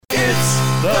It's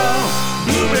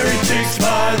the Blueberry Chicks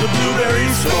by the Blueberry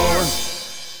Store.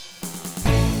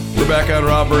 We're back on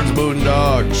Rob Byrd's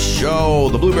Moondog Show.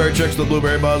 The Blueberry Chicks, the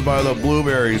Blueberry Buzz by the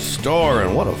Blueberry Store.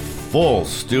 And what a full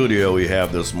studio we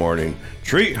have this morning.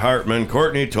 Treat Hartmann,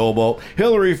 Courtney Tolbolt,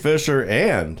 Hillary Fisher,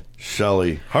 and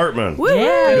Shelly Hartmann. Woo!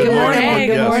 Yeah, good morning. Hey,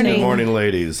 good morning. Good morning,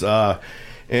 ladies. Well,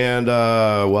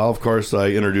 of course,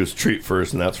 I introduced Treat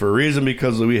first, and that's for a reason,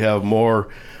 because we have more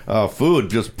food,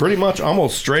 just pretty much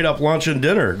almost straight up lunch and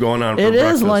dinner going on for breakfast.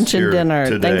 It is lunch and dinner,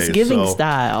 today. Thanksgiving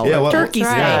style, or turkey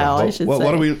style, I should say.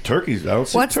 What are we, turkeys? I don't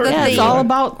see What's turkey. the theme? It's all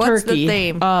about What's turkey.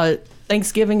 the theme?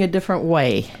 Thanksgiving a different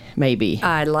way, maybe.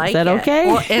 I like Is that it. okay?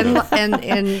 Well,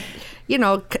 and you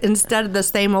know, instead of the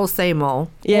same old,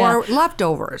 Yeah. or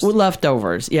leftovers.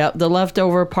 Leftovers, yeah. The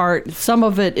leftover part, some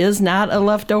of it is not a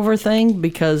leftover thing,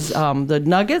 because the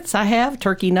nuggets I have,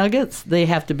 turkey nuggets, they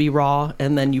have to be raw,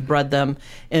 and then you bread them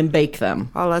and bake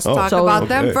them. Well, let's talk about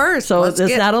them first. So it's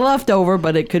not a leftover,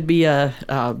 but it could be a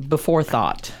before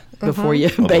thought. Before you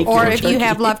bake or your if turkey. you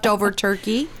have leftover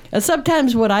turkey. And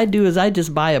sometimes what I do is I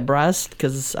just buy a breast,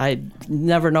 because I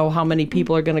never know how many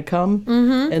people are going to come.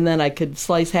 Mm-hmm. And then I could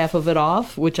slice half of it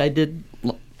off, which I did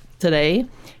today,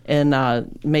 and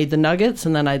made the nuggets.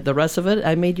 And then the rest of it,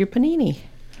 I made your panini.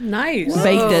 Nice.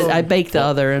 Baked it. I baked the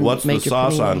other and What's make the your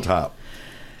sauce panini. on top?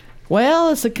 Well,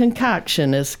 it's a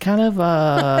concoction. It's kind of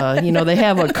they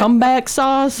have a comeback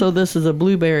sauce, so this is a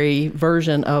blueberry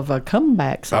version of a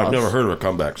comeback sauce. I've never heard of a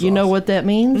comeback sauce. You know what that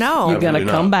means? No. You're going to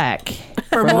Absolutely come not. back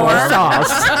for more sauce.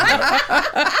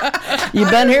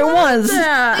 You've been here once,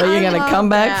 but you're going to come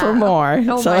back for more.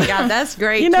 Oh, my God, that's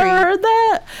great. You never Treat. heard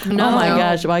that? No. Oh, my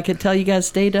gosh. Well, I could tell you guys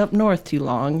stayed up north too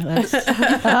long. That's,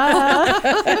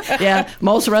 yeah,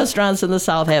 most restaurants in the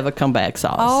South have a comeback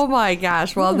sauce. Oh, my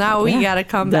gosh. Well, now we got to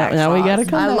come back. Now we got to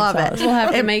come I back love sauce. it. We'll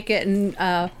have to make it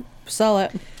and sell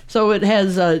it. So it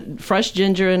has fresh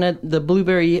ginger in it, the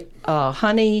blueberry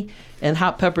honey, and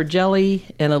hot pepper jelly,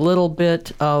 and a little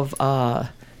bit of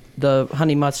the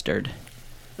honey mustard.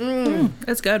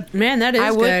 That's good. Man, that is I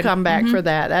good. would come back for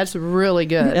that. That's really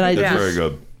good. And That's very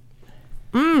good.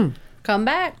 Come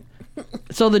back.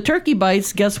 So the turkey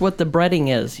bites, guess what the breading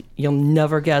is? You'll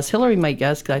never guess. Hillary might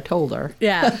guess, because I told her.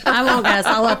 Yeah, I won't guess.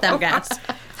 I'll let them guess.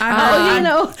 You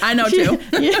know. I know too.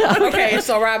 Yeah. Okay,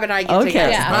 so Rob and I get Okay.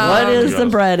 together. Yeah. What is the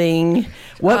breading?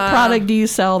 What product do you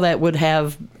sell that would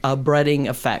have a breading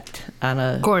effect on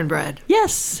a Cornbread.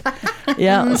 Yes.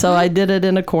 Yeah. So I did it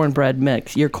in a cornbread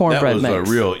mix. Your That cornbread was mix.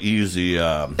 a real easy.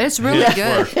 It's really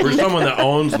good. For someone that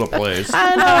owns the place.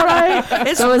 I know, right?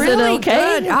 It's so is really it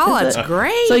okay? good. Oh, it's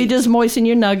great. So you just moisten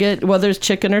your nugget, whether it's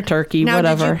chicken or turkey, now,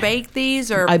 whatever. did you bake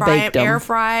these or I fry baked them, them. air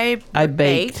fry? I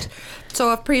baked.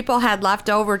 So if people had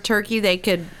leftover turkey, they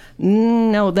could.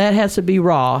 No, that has to be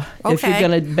raw. Okay. If you're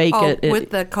going to bake it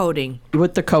with the coating.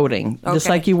 with the coating, just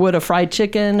Okay. like you would a fried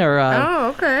chicken or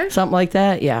Okay. something like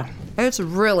that. Yeah. It's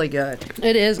really good.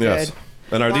 It is Yes. good.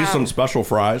 And are these some special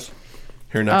fries?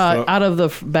 Here next up? Out of the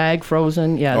bag,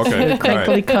 frozen. Yes. Okay,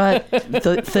 Crinkly cut,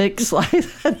 thick slice.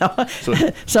 No.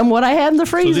 Some what I had in the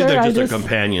So freezer. these are I just a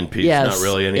companion piece, Yes, not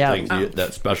really anything yeah.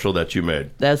 that special that you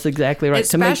made. That's exactly right. It's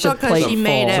to make special the plate because she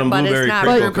made it, Some but it's blueberry not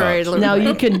crinkle blueberry. cups. Now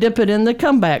you can dip it in the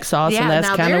comeback sauce, Yeah, and that's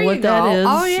now kind there of you what that go. is.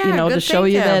 Oh, yeah, you know, good to show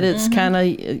you thinking. that it's kind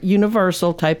of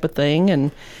universal type of thing,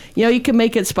 and you know, you can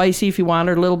make it spicy if you want,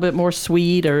 or a little bit more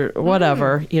sweet, or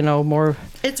whatever. You know, more.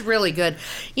 It's really good.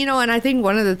 You know, and I think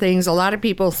one of the things a lot of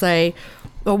people say,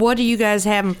 well, what are you guys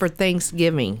having for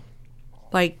Thanksgiving?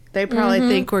 Like, they probably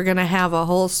think we're going to have a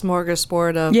whole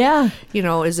smorgasbord of, Yeah. you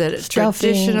know, is it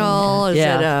Stuffing. traditional? Is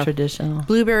Yeah, it a traditional.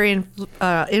 blueberry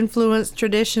influenced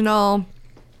traditional?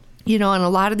 You know, and a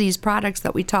lot of these products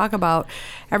that we talk about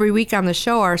every week on the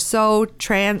show are so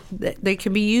they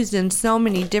can be used in so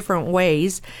many different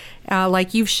ways,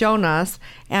 like you've shown us.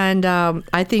 And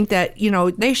I think that, you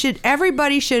know,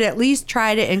 everybody should at least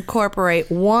try to incorporate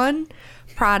one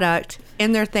product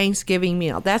in their Thanksgiving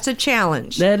meal. That's a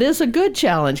challenge. That is a good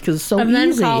challenge because it's so And then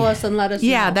easy. call us and let us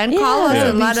Yeah, know. then call us that'd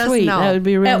and be let us sweet. know. That would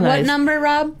be real At nice. what number,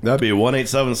 Rob? That'd be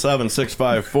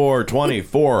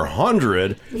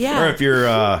 1-877-654-2400. Yeah. Or if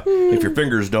your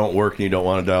fingers don't work and you don't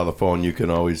want to dial the phone, you can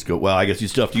always go. Well, I guess you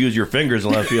still have to use your fingers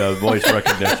unless you have voice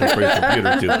recognition for your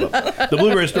computer too. But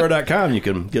theblueberrystore.com, you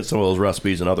can get some of those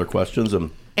recipes and other questions and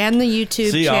And the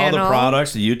YouTube see channel. all the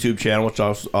products. The YouTube channel, which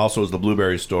also is the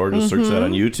Blueberry Store. Just search that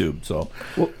on YouTube. So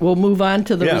We'll move on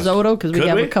to the Yes. risotto because we Could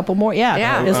have we? a couple more. Yeah,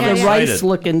 Yeah. it's I'm the excited.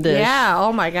 rice-looking dish. Yeah,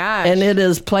 oh my gosh. And it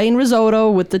is plain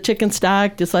risotto with the chicken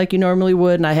stock, just like you normally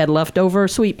would. And I had leftover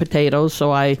sweet potatoes,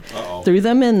 so I threw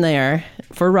them in there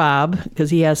for Rob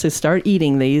because he has to start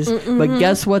eating these. But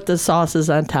guess what the sauce is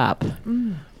on top?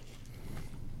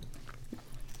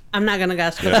 I'm not gonna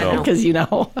guess because I know. Because you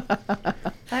know.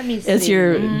 Let me see. It's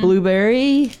your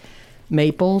blueberry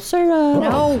maple syrup.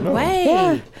 No way.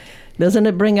 Yeah. Doesn't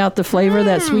it bring out the flavor,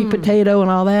 that sweet potato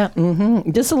and all that?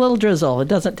 Mm-hmm. Just a little drizzle. It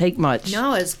doesn't take much.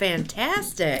 No, it's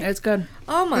fantastic. It's good.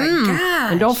 Oh my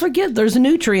gosh. And don't forget, there's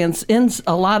nutrients in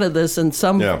a lot of this in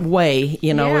some way.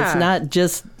 You know, Yeah. it's not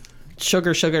just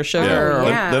sugar. Yeah. Or,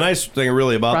 Yeah. The nice thing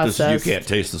really about this is Processed. you can't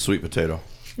taste the sweet potato.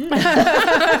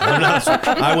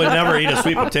 I would never eat a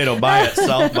sweet potato by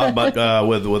itself, but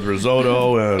with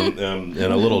risotto and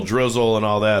a little drizzle and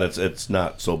all that, it's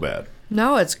not so bad.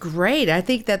 No, it's great. I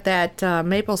think that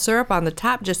maple syrup on the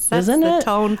top just sets Isn't the it?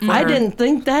 tone for I didn't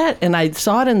think that, and I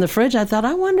saw it in the fridge. I thought,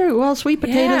 I wonder, well, sweet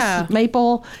potatoes, Yeah.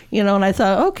 maple, you know, and I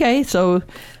thought, okay, so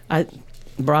I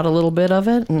brought a little bit of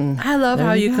it. And I love there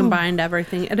how you go. combined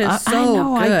everything. It is I so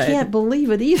know, good. I can't believe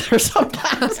it either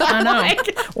sometimes. I know.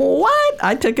 Like, what?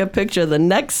 I took a picture of the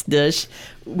next dish.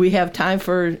 We have time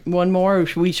for one more, or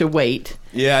we should wait?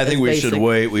 Yeah, I think It's we basic. should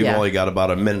wait. We've Yeah. only got about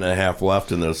a minute and a half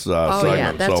left in this segment.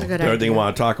 yeah, that's so a good anything idea. you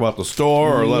want to talk about the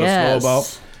store or let us know Yes.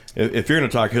 about? If you're going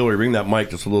to talk, Hillary, bring that mic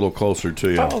just a little closer to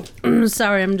you. I'm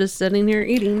sorry, I'm just sitting here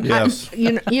eating. Yes.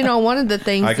 You know, one of the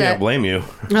things I can't that blame you.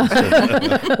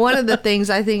 one of the things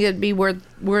I think it'd be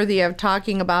worthy of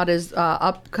talking about is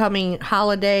upcoming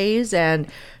holidays and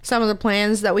some of the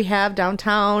plans that we have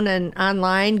downtown and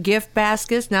online. Gift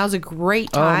baskets. Now's a great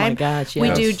Oh, my time. gosh, We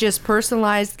yes. do just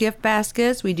personalized gift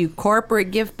baskets. We do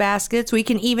corporate gift baskets. We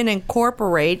can even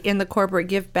incorporate in the corporate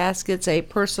gift baskets a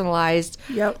personalized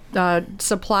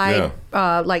supplied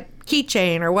like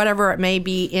keychain or whatever it may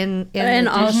be in And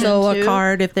addition also a to.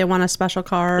 card if they want a special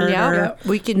card. Yeah, or,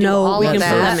 we can do all we of can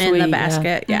that. put them in Sweet, the yeah.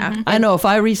 basket. Yeah. I know if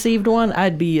I received one,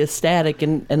 I'd be ecstatic,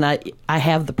 and I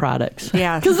have the products.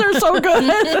 Yeah. Because they're so good.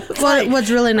 It's Well, like- what's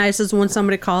really nice is when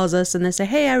somebody calls us and they say,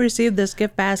 "Hey, I received this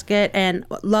gift basket and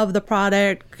love the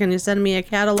product. Can you send me a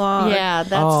catalog?" Yeah,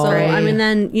 that's Oh, great. I mean,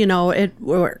 then it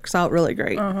works out really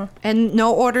great. And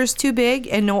no orders too big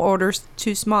and no orders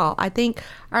too small. I think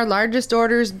our largest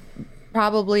orders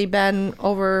probably been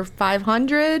over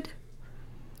 500.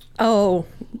 Oh,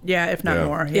 Yeah, if not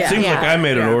more. Yeah. Seems like Yeah. I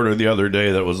made an order the other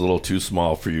day that was a little too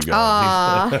small for you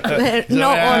guys.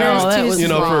 No Yeah, orders that too was-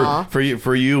 small. for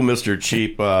you, Mr.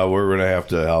 Cheap, we're gonna have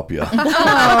to help you.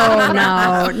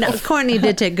 oh no. Courtney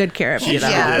did take good care of you, though.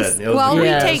 Yes. did. It was Well, good.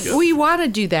 Yes. we want to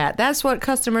do that. That's what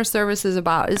customer service is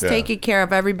about, is Yeah. taking care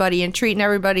of everybody and treating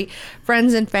everybody,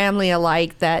 friends and family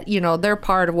alike, that, they're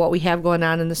part of what we have going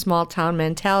on in the small town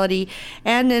mentality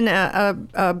and in a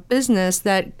business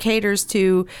that caters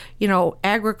to,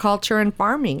 agriculture and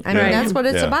farming. I mean, Yeah. that's what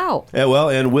it's Yeah. about. Yeah, well,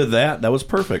 and with that was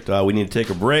perfect. We need to take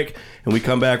a break, and we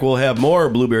come back, we'll have more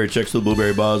Blueberry Chicks with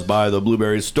Blueberry Buzz by the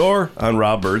Blueberries store on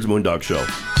Rob Byrd's Moondog Show.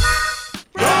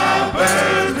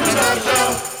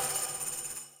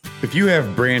 If you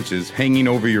have branches hanging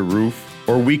over your roof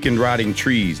or weakened rotting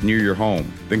trees near your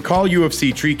home, then call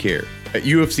UFC Tree Care. At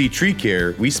UFC Tree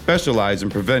Care, we specialize in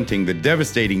preventing the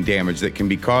devastating damage that can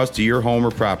be caused to your home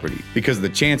or property, because the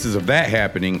chances of that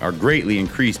happening are greatly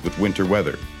increased with winter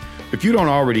weather. If you don't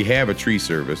already have a tree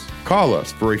service, call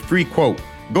us for a free quote.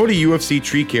 Go to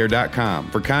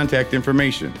ufctreecare.com for contact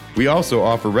information. We also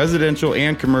offer residential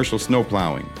and commercial snow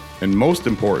plowing. And most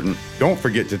important, don't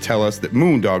forget to tell us that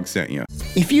Moondog sent you.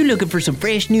 If you're looking for some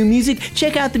fresh new music,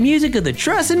 check out the music of the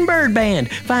Truss and Byrd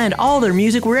Band. Find all their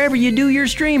music wherever you do your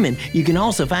streaming. You can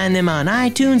also find them on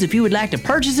iTunes if you would like to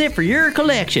purchase it for your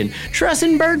collection. Truss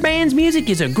and Byrd Band's music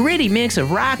is a gritty mix of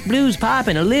rock, blues, pop,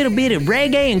 and a little bit of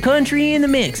reggae and country in the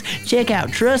mix. Check out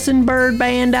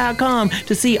trussandbyrdband.com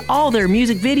to see all their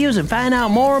music videos and find out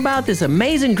more about this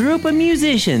amazing group of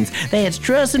musicians. That's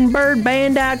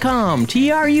trussandbyrdband.com.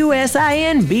 TRUSINBYRD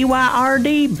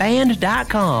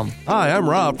band.com. Hi, I'm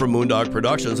Rob from Moondog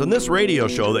Productions and this radio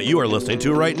show that you are listening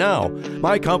to right now.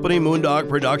 My company, Moondog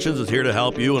Productions, is here to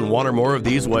help you in one or more of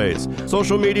these ways: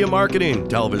 social media marketing,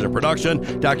 television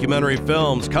production, documentary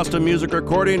films, custom music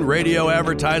recording, radio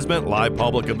advertisement, live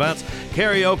public events,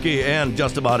 karaoke, and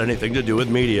just about anything to do with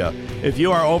media. If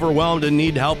you are overwhelmed and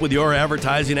need help with your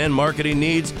advertising and marketing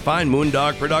needs, find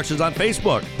Moondog Productions on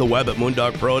Facebook, the web at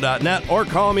moondogpro.net, or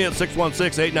call me at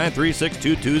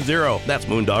 616-893-6220. That's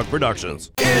Moondog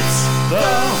Productions. It's the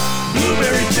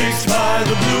Blueberry Chicks by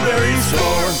the Blueberry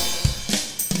Store.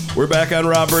 We're back on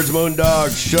Rob Byrd's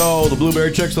Moondog Show, the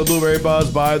Blueberry Chicks, the Blueberry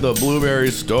Buzz by the Blueberry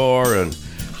Store, and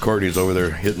Courtney's over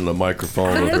there hitting the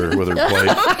microphone with her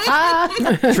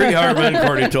plate. Tree Hartmann,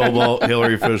 Courtney Tolbolt,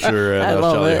 Hillary Fisher, and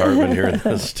Shelly Hartmann here in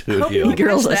the studio.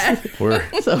 Girls, We're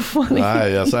so funny.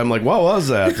 yes, I'm like, what was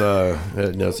that?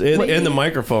 In the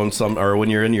microphone, or when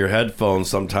you're in your headphones,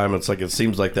 sometimes it's like it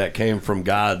seems like that came from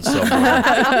God somewhere.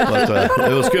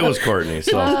 But it was Courtney.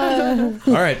 So,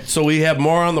 all right. So we have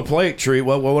more on the plate. Tree.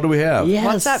 What do we have? Yes.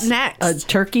 What's up next? A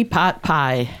turkey pot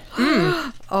pie.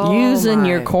 Using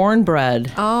your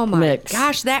cornbread mix.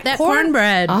 Gosh, that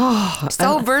cornbread.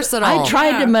 So versatile. I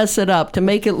tried to mess it up to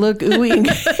make it look ooey and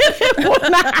it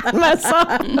would not mess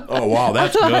up. Oh, wow.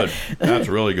 That's good. That's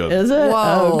really good. Is it?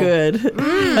 Whoa. Oh,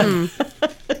 good.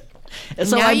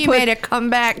 So now you made a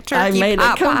comeback turkey I made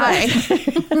pot a comeback.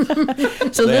 pie.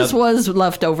 So this was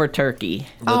leftover turkey.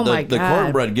 My The God.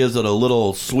 cornbread gives it a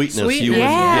little sweetness you wouldn't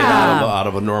Yeah. get out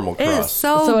of a normal It is crust.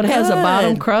 so It has a good.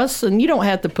 bottom crust, and you don't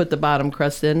have to put the bottom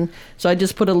crust in. So I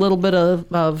just put a little bit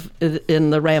of it in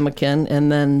the ramekin,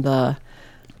 and then the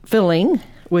filling,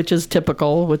 which is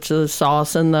typical, which is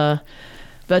sauce and the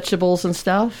vegetables and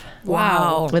stuff.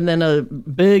 Wow. And then a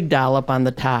big dollop on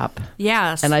the top.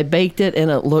 Yes. And I baked it, and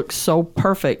it looked so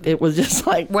perfect. It was just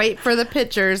like, Wait for the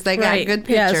pictures. They got Right. good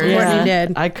Yes, pictures. Courtney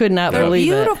did. I could not They're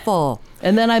believe it. beautiful.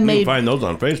 And then I You can made find those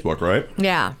on Facebook, right?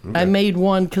 Yeah. I made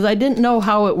one because I didn't know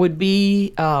how it would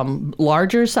be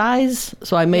larger size,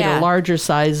 so I made Yeah. a larger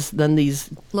size than these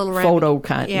Little photo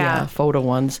yeah. photo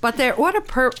ones. But they're what a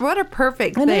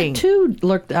perfect And thing. it too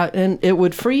looked out, and it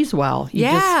would freeze well. You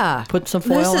Yeah. just put some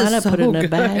foil This is on it, so put it in a good.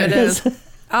 bag. It is.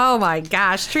 Oh my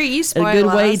gosh, Tree, you A spoil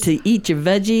good way us. to eat your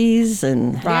veggies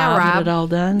and Yeah, get Rob. it all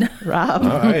done. Rob.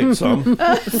 I ate some.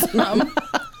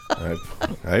 I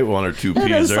ate one or two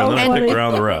peas there, so and then I funny. picked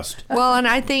around the rest. Well, and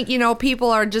I think, people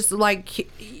are just like,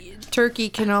 turkey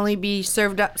can only be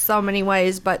served up so many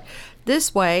ways, but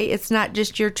this way, it's not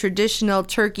just your traditional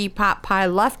turkey pot pie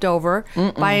leftover.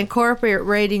 By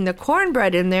incorporating the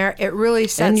cornbread in there, it really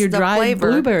sets And your the dried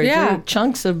flavor. blueberries, Yeah. your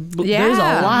chunks of there's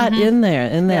Yeah. a lot in there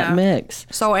in that Yeah. mix.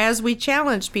 So as we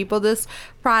challenge people, this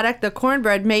product, the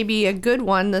cornbread, may be a good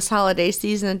one this holiday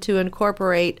season to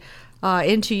incorporate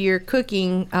into your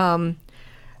cooking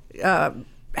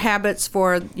habits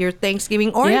for your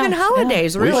Thanksgiving or Yeah, even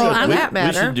holidays, We really, should- for that We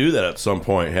matter. should do that at some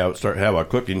point. Have a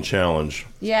cooking challenge.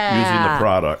 Yeah. Using the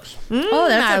products. Oh,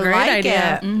 that's I a great like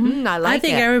idea. it. I like I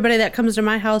think it. everybody that comes to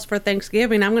my house for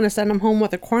Thanksgiving, I'm going to send them home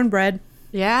with a cornbread.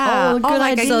 Yeah. Oh, good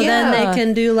like idea. a So then gift. they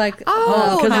can do like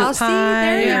Oh, because now it's see,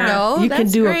 there you Yeah. go. You can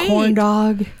That's do great. a corn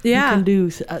dog. Yeah. You can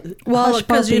do well, hush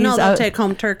because puppies. they'll take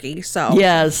home turkey. So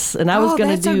Yes, and I was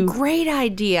going to that's do. a great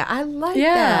idea. I like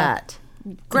Yeah. that.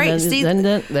 Great. Then- See,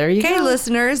 then there you okay, go.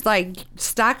 listeners, like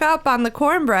stock up on the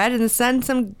cornbread and send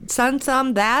some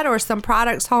that or some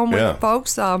products home Yeah. with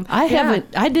folks.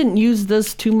 I didn't use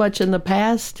this too much in the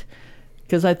past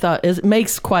because I thought it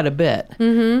makes quite a bit,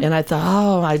 and I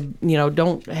thought, I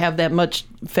don't have that much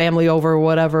family over or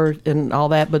whatever and all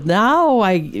that. But now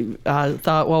I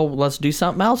thought, well, let's do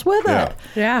something else with Yeah.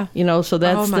 it. yeah. So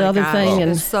that's Oh my the other gosh, thing.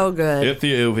 And it's so good.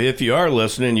 If you are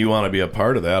listening, you want to be a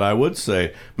part of that, I would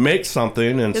say make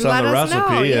something and Then send let the us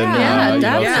recipe know, and Yeah, you know,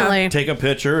 definitely. take a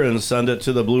picture and send it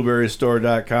to the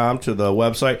blueberrystore.com to the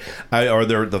website or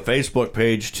the Facebook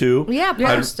page too. Yeah,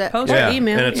 post it. Post Yeah, or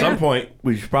email. and at some Yeah. point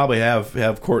we should probably have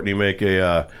Courtney make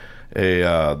the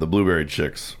Blueberry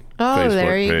Chicks Oh, Facebook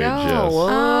there you page. go. Yes.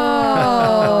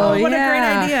 Oh, What yeah. a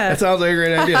great idea. That sounds like a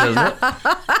great idea, doesn't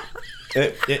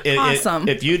it? Awesome.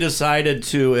 If you decided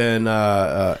to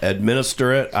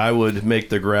administer it, I would make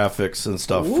the graphics and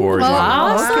stuff for you.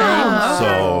 awesome.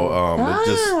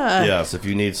 So yes, if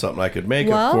you need something, I could make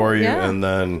it Well, for you, yeah. and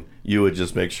then you would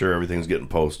just make sure everything's getting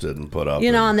posted and put up.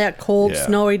 You know, and- on that cold, Yeah.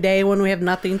 snewy day when we have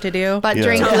nothing to do. But Yeah.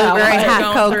 drink Yeah. blueberry Yeah. hot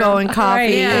Going cocoa through. and coffee.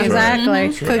 Right, yeah, and exactly.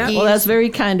 Cookies. well, that's very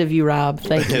kind of you, Rob.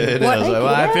 Thank you. It is. Well,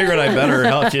 I figured I better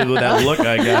help you with that look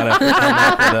I got after coming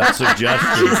up with that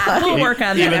suggestion. We'll work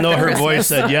on that Even though after her voice Christmas.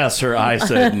 said yes, her eye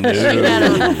said no.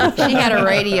 She had a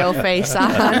radio face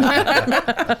on.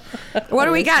 What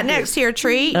do we got next here,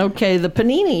 Tree? Okay, the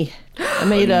panini. I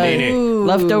made a Panini.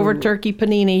 leftover turkey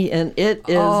panini, and it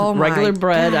is Oh, my regular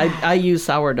bread. I use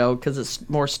sourdough because it's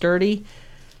more sturdy.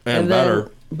 And then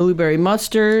better. blueberry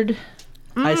mustard.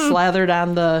 I slathered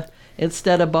on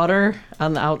instead of butter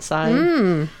on the outside.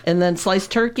 And then sliced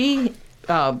turkey.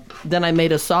 Then I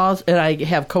made a sauce, and I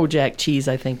have Kojak cheese,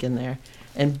 I think, in there.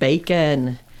 And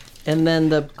bacon. And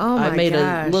then Oh, I my made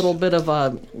gosh. a little bit of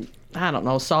a, I don't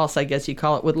know, sauce, I guess you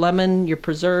call it, with lemon, your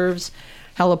preserves,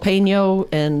 jalapeno,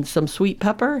 and some sweet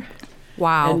pepper.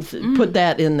 Wow. And put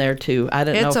that in there, too. I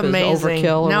don't know It's if amazing. it's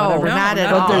overkill or No, whatever. not at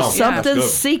No, But all. there's Yeah. something That's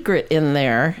good. secret in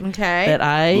there Okay. that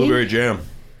I Blueberry jam.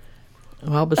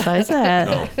 Well, besides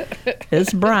that,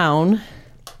 it's brown.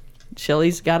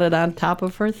 Shelly's got it on top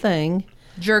of her thing.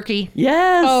 Jerky.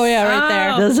 Yes. Oh, yeah, right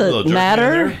there. Does A little it jerky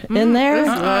matter in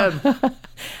there? Good.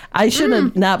 I should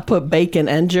have not put bacon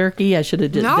and jerky. I should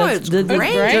have just. No, it's did the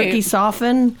great. jerky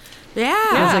soften?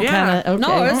 Yeah. Is it kind of okay?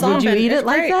 No, it's Would you softened. eat it It's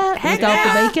like great. that Heck without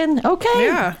yeah. the bacon? Okay.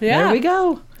 Yeah. There we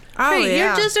go. Oh, Hey, yeah.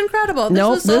 you're just incredible. This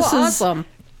Nope, was so this is- awesome.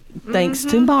 Thanks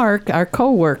to Mark, our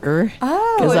coworker.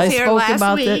 Oh, because was I here spoke last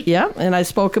about week. Yep, and I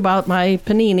spoke about my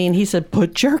panini, and he said,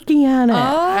 "Put jerky on it."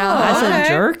 I said, okay.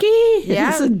 "Jerky?"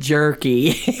 Yeah. He said,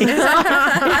 "Jerky."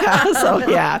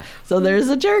 So there's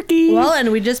a jerky. Well,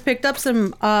 and we just picked up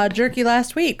some jerky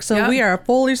last week, so Yep. we are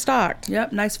fully stocked.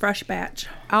 Yep, nice fresh batch.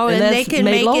 Oh, and, and they that's can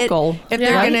made make local. it if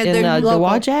they're right? gonna in they're local.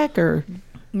 Dowagiac or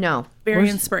No. Berry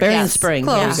and Spring. Berry and Yes, Spring.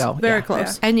 Close. There you go. Very Yeah.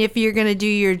 close. And if you're gonna do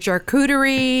your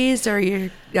charcuteries or your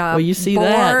Well, you see boards,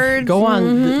 that. Go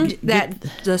on.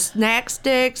 the snack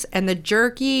sticks and the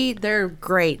jerky, they're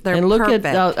great. They're and look perfect.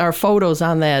 at our photos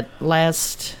on that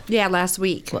last. last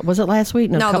week. Was it last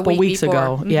week? No, No, a the couple week weeks before.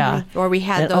 ago. Yeah. Or we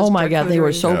had And, those oh my God, they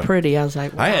were so charcuteries. pretty. I was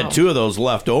like, wow. I had 2 of those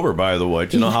left over, by the way.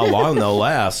 Do you know how long they'll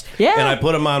last? Yeah. And I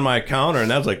put them on my counter, and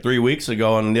that was like 3 weeks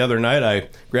ago. And the other night, I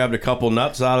grabbed a couple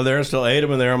nuts out of there and still ate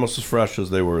them, and they're almost as fresh as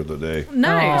they were the day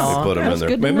Nice. I put them in that's there.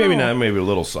 good to Maybe know. not, maybe a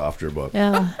little softer, but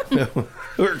Yeah,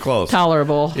 we're close.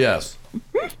 tolerable. Yes.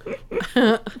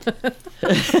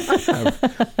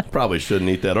 Probably shouldn't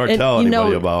eat that or And, tell you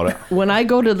anybody know, about it. When I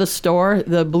go to the store,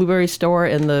 the Blueberry store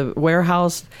and the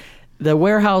warehouse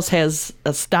has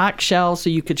a stock shelf so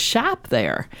you could shop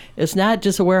there. It's not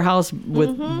just a warehouse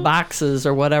with boxes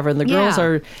or whatever. And the girls Yeah.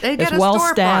 are They got it's a well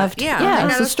storefront. staffed. Yeah, they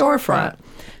it's got a a storefront. storefront.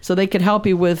 So they could help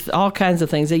you with all kinds of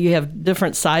things. That you have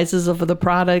different sizes of the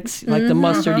products, like the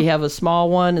mustard. You have a small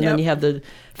one, and then you have the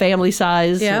family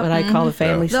size. Yep. What I call the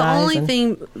family The size. only and-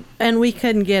 thing, and we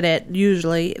couldn't get it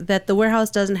usually, that the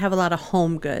warehouse doesn't have a lot of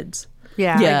home goods.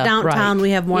 Yeah. Yeah. Downtown, right. we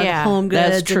have more Yeah, home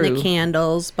that's goods and true. the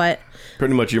candles, but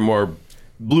Pretty much your more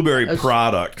blueberry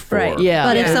product for. right. Yeah.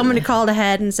 But if Yeah. somebody called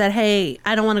ahead and said, "Hey,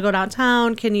 I don't want to go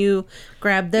downtown. Can you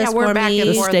grab this Yeah, we're for back me?" and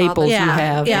the forth. staples yeah, you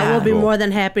have. yeah, we'll be Cool. more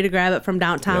than happy to grab it from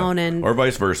downtown and Or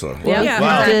vice versa. Yeah, Yeah,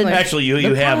 Well, exactly. actually,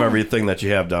 you have everything that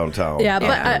you have downtown. yeah,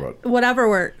 but whatever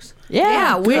works.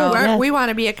 Yeah, Yeah. we want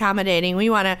to be accommodating. We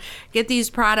want to get these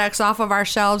products off of our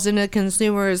shelves into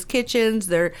consumers' kitchens.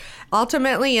 They're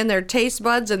ultimately in their taste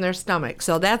buds and their stomach.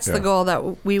 So that's the goal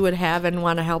that we would have and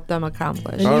want to help them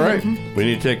accomplish. All right, we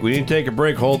need to take a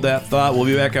break. Hold that thought. We'll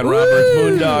be back on Robert's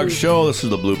Moondog Show. This is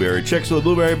the Blueberry Chicks with the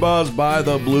Blueberry Buzz by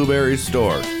the Blueberry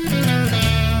Store.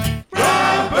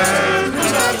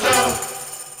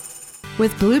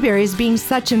 With blueberries being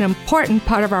such an important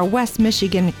part of our West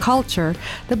Michigan culture,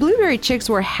 the Blueberry Chicks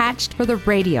were hatched for the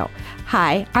radio.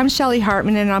 Hi, I'm Shelly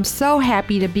Hartmann, and I'm so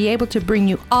happy to be able to bring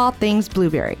you all things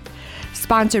blueberry.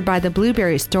 Sponsored by the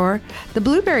Blueberry Store, the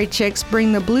Blueberry Chicks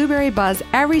bring the Blueberry Buzz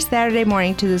every Saturday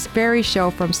morning to this very show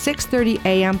from 6:30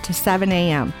 a.m. to 7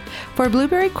 a.m. For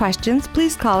blueberry questions,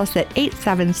 please call us at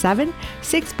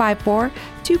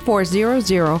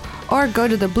 877-654-2400 or go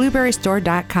to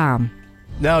theblueberrystore.com.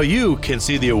 Now you can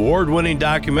see the award-winning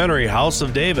documentary House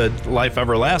of David, Life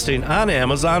Everlasting on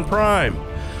Amazon Prime.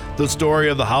 The story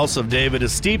of the House of David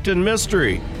is steeped in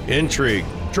mystery, intrigue,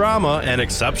 drama, and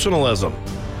exceptionalism.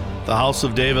 The House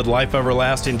of David, Life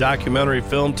Everlasting documentary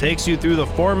film takes you through the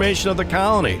formation of the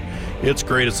colony, its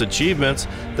greatest achievements,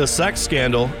 the sex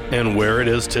scandal, and where it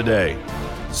is today.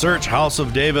 Search House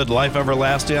of David, Life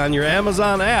Everlasting on your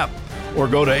Amazon app or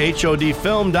go to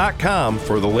hodfilm.com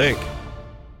for the link.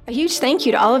 A huge thank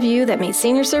you to all of you that made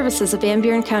Senior Services of Van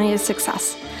Buren County a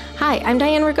success. Hi, I'm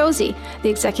Diane Ragosi, the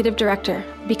Executive Director.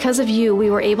 Because of you, we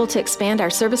were able to expand our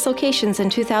service locations in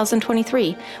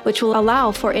 2023, which will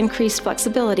allow for increased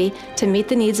flexibility to meet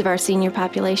the needs of our senior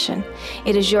population.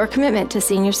 It is your commitment to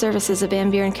Senior Services of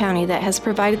Van Buren County that has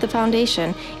provided the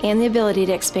foundation and the ability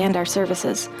to expand our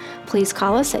services. Please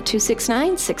call us at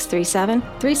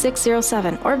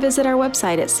 269-637-3607 or visit our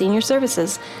website at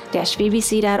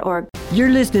seniorservices-vbc.org. You're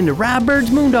listening to Rob Byrd's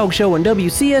Moondog Show on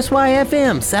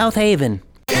WCSY-FM, South Haven.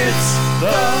 It's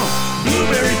the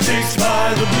Blueberry Chicks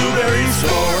by the Blueberry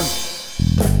Store.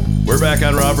 We're back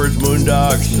on Robert's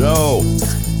Moondog Show.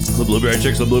 The Blueberry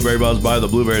Chicks, the Blueberry Buzz by the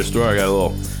Blueberry Store. I got a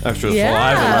little extra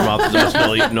saliva in my mouth because I'm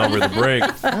still eating over the break.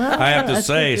 I have to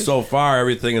say, so far,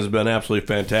 everything has been absolutely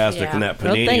fantastic, and that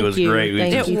panini thank was you. great.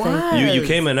 Thank you. You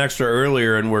came in extra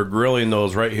earlier, and we're grilling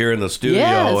those right here in the studio,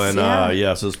 Yes, and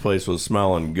yes, this place was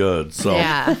smelling good. So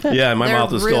Yeah. my They're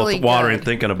mouth is really still watering good.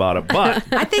 thinking about it. But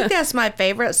I think that's my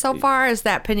favorite so far is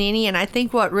that panini, and I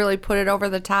think what really put it over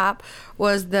the top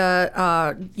was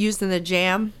the using the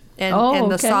jam and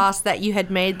the okay. sauce that you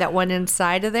had made that went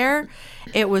inside of there.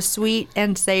 It was sweet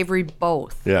and savory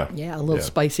both. Yeah. Yeah, a little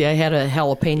spicy. I had a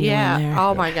jalapeno in there.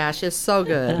 Oh my gosh, it's so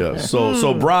good. Yeah.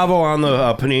 So bravo on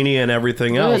the panini and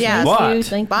everything else. Yes. But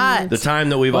Thank But you. the time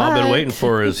that we've all been waiting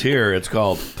for is here. It's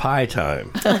called pie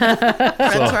time.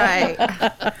 that's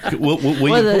right. Will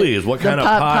Well, you please? What the kind of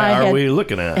pot pie are had- we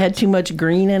looking at? Had too much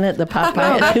green in it. The pot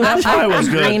pie had too much Pie was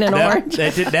good. green and orange.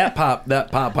 That pot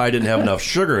pie didn't have enough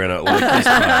sugar in it like this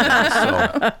pie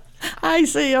does, so. I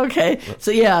see. Okay.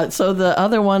 So yeah. So the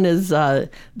other one is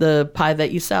the pie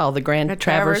that you sell, the Grand The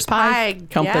Traverse Traverse Pie Pie.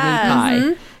 Company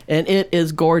Yes. pie, and it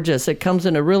is gorgeous. It comes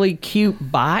in a really cute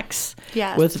box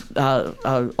Yes. with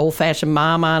old-fashioned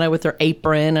mom on it with her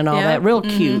apron and all Yep. that. Real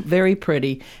cute, very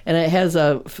pretty, and it has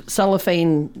a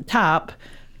cellophane top.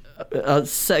 A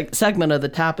segment of the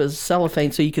top is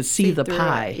cellophane, so you can see the through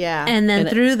pie. it. Yeah. And then And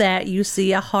it- through that, you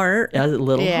see a heart. A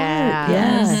little Yeah. heart.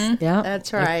 Yes. Yeah.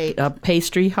 That's right. A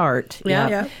pastry heart. Yeah.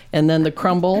 Yeah. And then the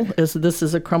crumble is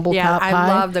a crumble Yeah, top I pie.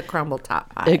 love the crumble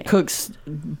top pie. It cooks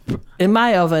in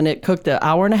my oven. It cooked an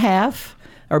hour and a half,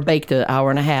 or baked an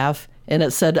hour and a half, and it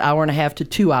said hour and a half to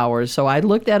 2 hours. So I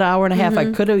looked at hour and a half.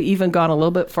 I could have even gone a little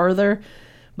bit further,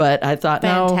 but I thought,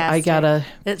 no, I Fantastic. gotta.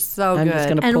 It's so I'm good. just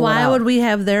gonna And pull it why out. would we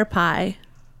have their pie?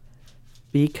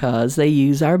 Because they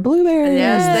use our blueberries.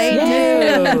 Yes,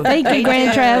 they do. Thank you,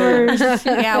 Grand Traverse.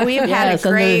 Yeah, we've had Yes, a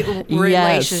and great the-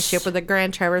 relationship yes. with the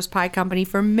Grand Traverse Pie Company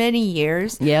for many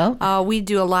years. Yeah. We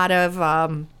do a lot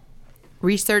of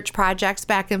research projects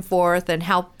back and forth and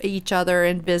help each other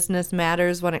in business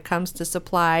matters when it comes to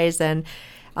supplies. And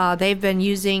they've been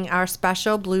using our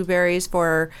special blueberries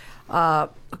for,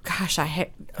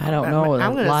 I don't know,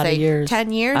 I'm a going lot to of say years.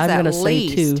 10 years I'm at gonna say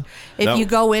least. 2. If Now- you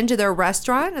go into their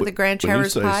restaurant at the Grand When you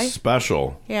Traverse say Pie.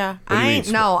 special. Yeah, what do you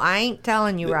mean I ain't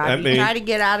telling you, Rob. I You mean- try to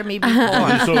get out of me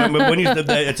before. So when you said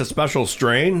that it's a special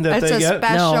strain that It's they a get?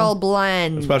 special No.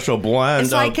 blend. Special blend.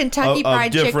 It's like of- Kentucky of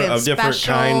Fried different, Chicken. Of different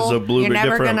special. kinds of blueberry. You're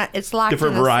never different, gonna. It's locked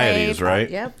different in the varieties, safe. right?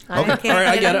 Yep. Okay. All right,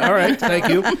 I get it. All right. Thank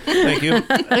you. Thank you.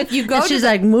 If you go And to she's the,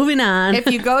 like, moving on. if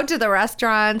you go to the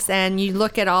restaurants and you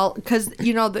look at all, because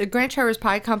the Grand Traverse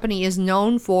Pie Company is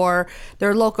known for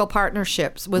their local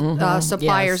partnerships with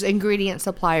suppliers, yes. ingredient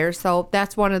suppliers. So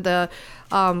that's one of the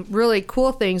really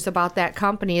cool things about that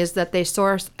company is that they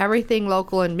source everything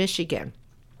local in Michigan.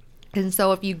 And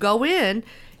so if you go in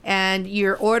and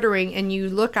you're ordering and you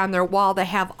look on their wall, they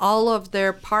have all of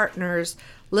their partners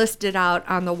listed out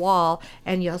on the wall,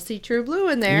 and you'll see True Blue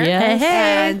in there. Yes.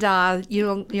 And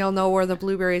you'll know where the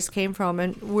blueberries came from.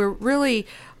 And we're really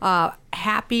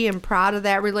happy and proud of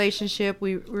that relationship.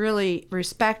 We really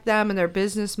respect them and their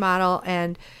business model,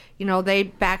 and they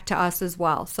back to us as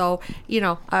well. So,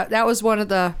 that was one of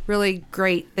the really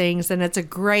great things, and it's a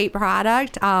great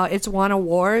product. It's won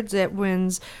awards. It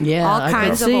wins all I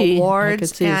kinds could of see. I awards,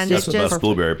 could see and That's it's the just best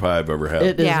blueberry pie I've ever had.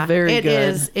 It is very it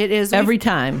good. It is Every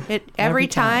time. Every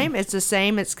time. It's the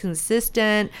same. It's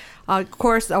consistent. Of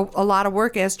course, a lot of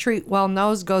work, as Treat well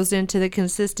knows, goes into the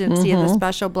consistency of the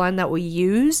special blend that we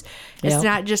use. It's Yep.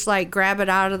 not just like grab it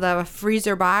out of the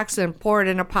freezer box and pour it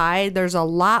in a pie. There's a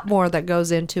lot more that goes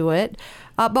into it.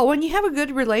 But when you have a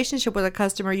good relationship with a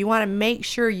customer, you want to make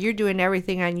sure you're doing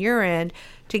everything on your end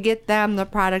to get them the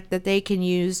product that they can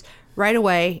use right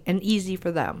away and easy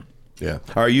for them. Yeah.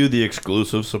 Are you the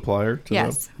exclusive supplier to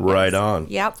Yes. them? Right Yes. on.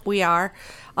 Yep, we are.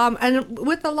 And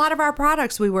with a lot of our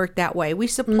products, we work that way. We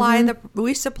supply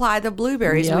the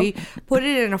blueberries. Yep. We put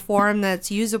it in a form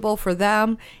that's usable for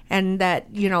them, and that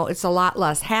it's a lot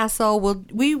less hassle.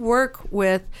 We work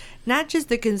with not just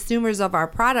the consumers of our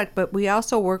product, but we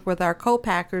also work with our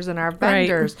co-packers and our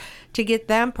vendors to get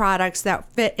them products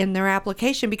that fit in their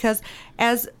application, because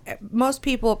as most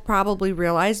people probably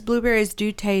realize, blueberries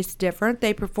do taste different.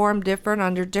 They perform different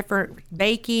under different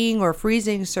baking or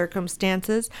freezing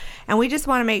circumstances, and we just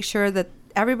want to make sure that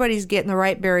everybody's getting the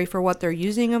right berry for what they're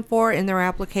using them for in their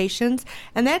applications,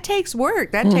 and that takes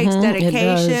work. That takes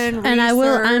dedication. And I'm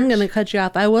research. going to cut you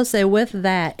off. I will say with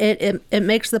that, it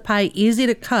makes the pie easy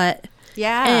to cut.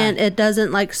 Yeah. And it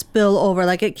doesn't spill over.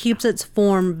 It keeps its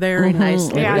form very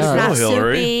nicely. Yeah, It it's does. not Oh,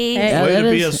 Hillary. soupy. Yeah, Way that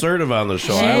to be is- assertive on the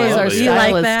show. She I was love our it. You like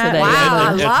stylist that? today. Wow,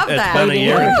 I love It's that. been a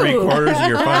year and 3/4, and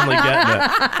you're finally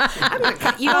getting it.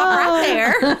 Cut you off right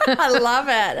there. I love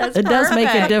it. That's It does make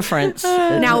a perfect. difference.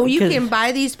 Now you 'Cause- can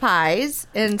buy these pies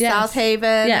in Yes. South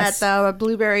Haven Yes. at the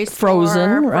Blueberry store.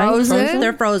 Frozen, right? Frozen.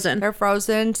 They're frozen. They're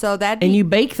frozen, so that and you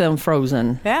bake them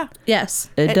frozen. yeah. Yes.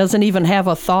 It doesn't even have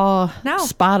a thaw No.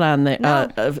 spot on there.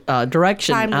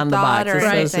 direction Time to on the thaw box. it or It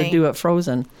says to anything. do it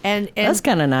frozen. And That's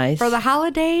kind of nice. for the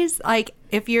holidays, like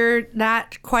if you're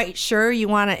not quite sure you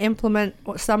want to implement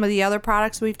some of the other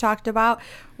products we've talked about,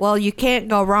 well, you can't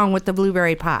go wrong with the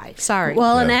blueberry pie. Sorry.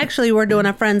 Well, and actually, we're doing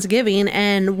a Friendsgiving,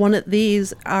 and one of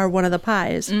these are one of the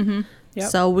pies. Mm-hmm. Yep.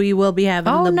 So we will be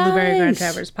having Oh, the blueberry Grand nice.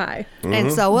 Travers pie.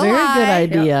 And so will Very I.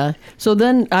 good idea. So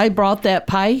then I brought that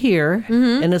pie here,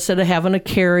 and instead of having a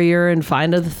carrier and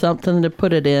finding something to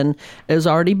put it in, it was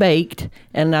already baked,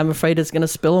 and I'm afraid it's going to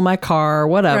spill in my car or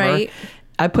whatever. Right.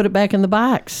 I put it back in the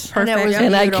box. And it was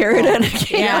And I carried it.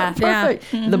 beautiful. Yeah, perfect.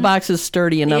 The box is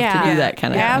sturdy enough to do that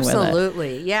kind of thing with it.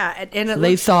 Absolutely. Yeah. And it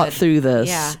They looks thought good. through this.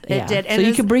 Yeah, it did. So And you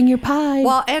it's- could bring your pie.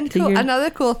 Well, and to cool, your-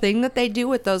 another cool thing that they do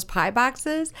with those pie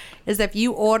boxes is if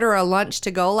you order a lunch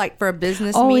to go, like for a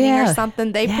business Oh, meeting yeah. or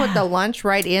something, they put Yeah. the lunch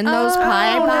right in those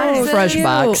pie boxes. Fresh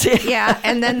box. Yeah,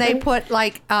 and then they put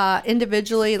like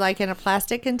individually, like in a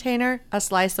plastic container, a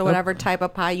slice of whatever type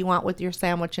of pie you want with your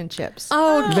sandwich and chips.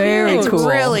 Oh, Very It's cool.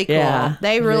 really cool. Yeah.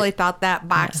 They really thought that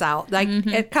box out. Like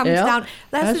it comes Yep. down.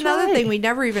 That's another right. thing we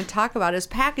never even talk about is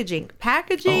packaging.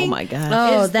 Packaging. Oh, my God.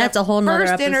 Oh, is that's the a whole nother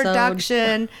first episode.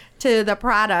 introduction to the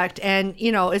product, and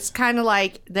it's kind of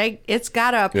like it's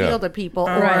got to appeal Yeah. to people.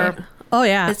 Right. Or Oh,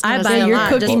 yeah. It's I gonna buy say a your lot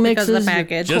cookie just because of mixes, the your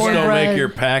package. Just don't Cornbread. make your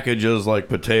packages like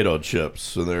potato chips.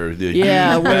 So they're the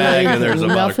Yeah, huge where bag, they- and there's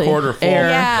about nothing. a quarter full. Air.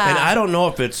 Yeah. And I don't know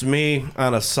if it's me.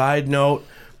 On a side note,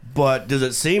 but does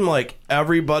it seem like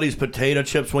everybody's potato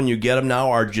chips when you get them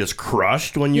now are just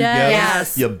crushed when you get them?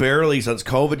 Yes. You barely, since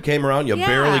COVID came around, you Yeah.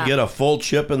 barely get a full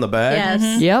chip in the bag.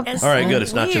 Yes. Yep. It's All right, good.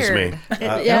 It's not just me. weird.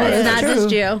 Yeah, it's not true.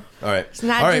 just you. All right. It's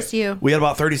not just you. We had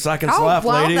about 30 seconds Oh, left,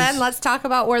 well, ladies. then let's talk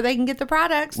about where they can get the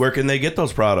products. Where can they get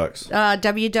those products?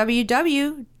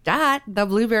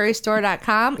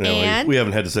 www.theblueberrystore.com You know, and we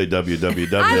haven't had to say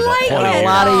www I in about like 20 it. years. A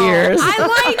lot of years. I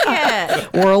like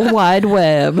it. World Wide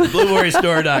Web.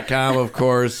 Blueberrystore.com, of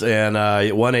course, and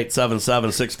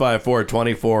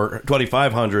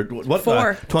 1-877-654-2500. What?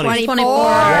 Four.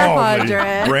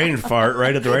 2400. Brain fart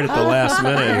right at the last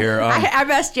minute here. I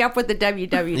messed you up with the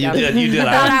www. You did.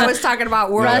 Thought I was talking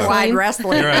about worldwide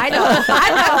wrestling. You're right.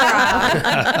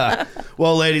 I know.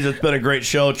 Well, ladies, it's been a great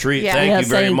show. Treat. Yeah. Thank Yes, you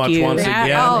very thank much you. once Yeah.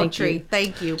 again. Oh, Thank you. Tree.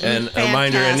 Thank you. And a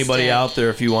reminder, anybody Fantastic. out there,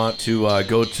 if you want to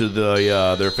go to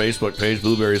their Facebook page,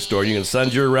 Blueberry Store, you can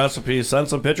send your recipes, send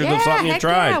some pictures of Yeah, something you heck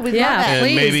tried. Yeah, we Yeah. love that.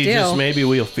 and Please do. maybe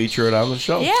we'll feature it on the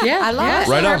show. Yeah, Yeah, I love yeah. it.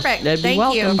 Right on. Perfect. That'd be Thank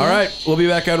welcome. you. All right, we'll be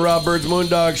back on Rob Byrd's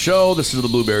Moondog Show. This is the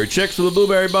Blueberry Chicks with the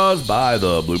Blueberry Buzz by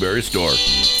the Blueberry Store.